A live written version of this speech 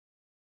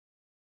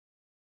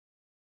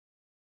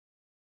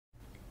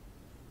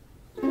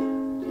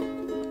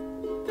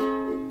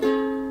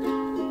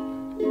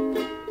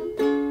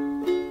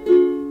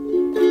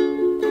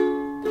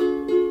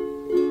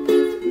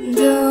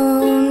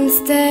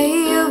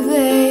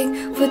awake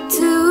for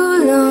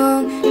too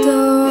long,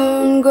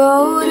 don't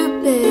go to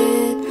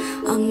bed.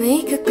 I'll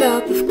make a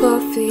cup of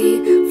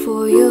coffee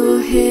for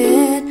your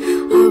head.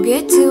 I'll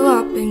get you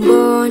up and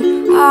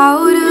going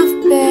out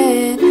of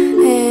bed,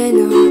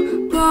 and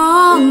I'll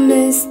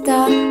promise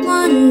that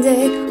one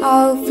day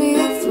I'll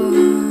feel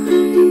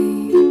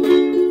fine.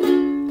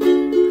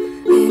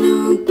 And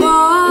I'll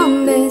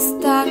promise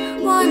that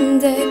one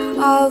day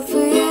I'll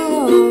feel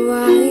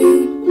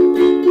alright.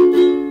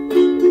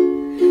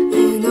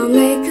 And I'll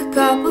make a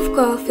cup of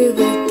coffee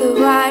with the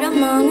right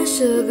amount of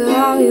sugar,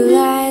 how you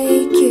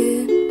like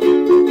it.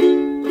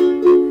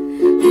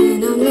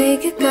 And I'll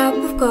make a cup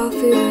of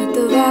coffee with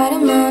the right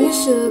amount of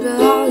sugar,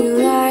 how you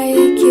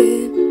like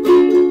it.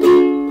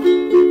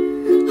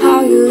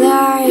 How you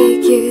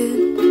like it.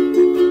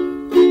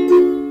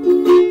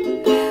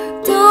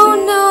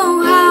 Don't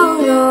know how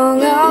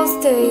long I'll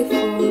stay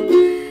for.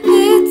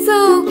 It's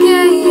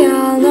okay,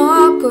 I'll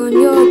knock on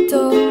your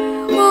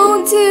door.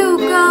 Won't you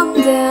come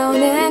down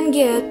and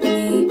get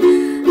me?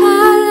 I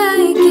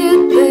like it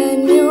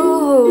when you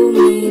hold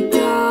me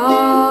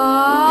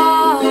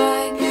tight.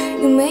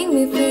 You make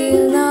me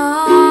feel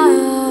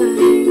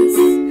nice.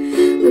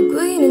 The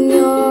green in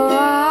your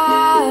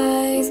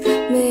eyes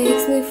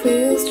makes me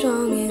feel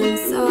strong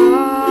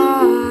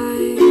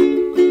inside.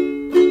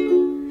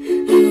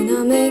 And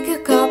I'll make a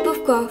cup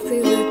of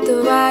coffee with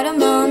the right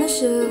amount of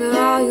sugar,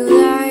 how you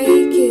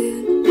like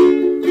it.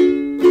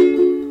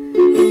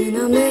 And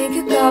I'll make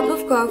a cup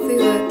of coffee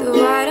with the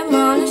right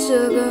amount of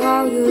sugar,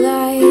 how you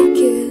like it.